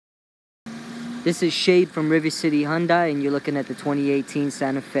This is Shade from River City Hyundai, and you're looking at the 2018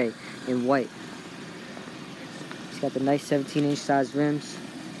 Santa Fe in white. It's got the nice 17-inch size rims.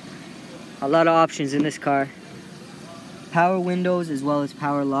 A lot of options in this car. Power windows as well as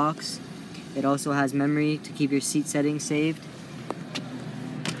power locks. It also has memory to keep your seat settings saved.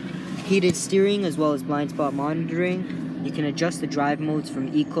 Heated steering as well as blind spot monitoring. You can adjust the drive modes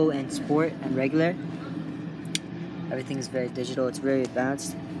from Eco and Sport and Regular. Everything is very digital, it's very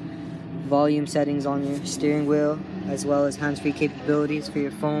advanced. Volume settings on your steering wheel, as well as hands-free capabilities for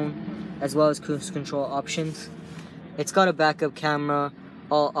your phone, as well as cruise control options. It's got a backup camera,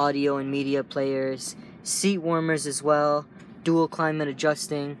 all audio and media players, seat warmers as well, dual climate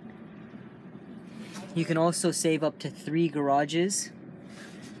adjusting. You can also save up to 3 garages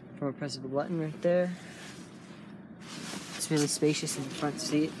from a press of a button right there. It's really spacious in the front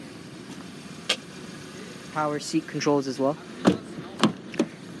seat. Power seat controls as well.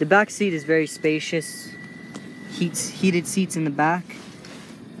 The back seat is very spacious. Heated seats in the back,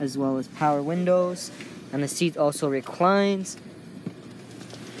 as well as power windows. And the seat also reclines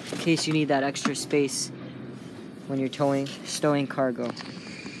in case you need that extra space when you're stowing cargo.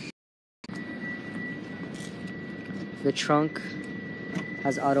 The trunk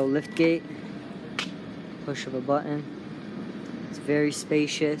has auto lift gate, push of a button. It's very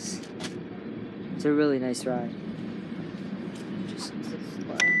spacious. It's a really nice ride. Just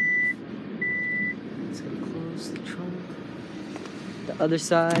it's gonna close the trunk. The other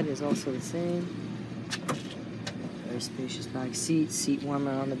side is also the same. Very spacious back seat, seat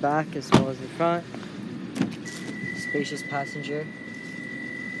warmer on the back as well as the front. Spacious passenger.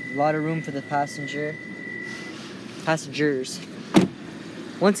 A lot of room for the passengers.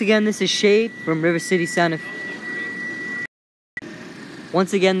 Once again, this is Shade from River City, Santa Fe.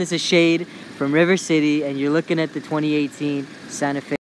 Once again, this is Shade from River City, and you're looking at the 2018 Santa Fe.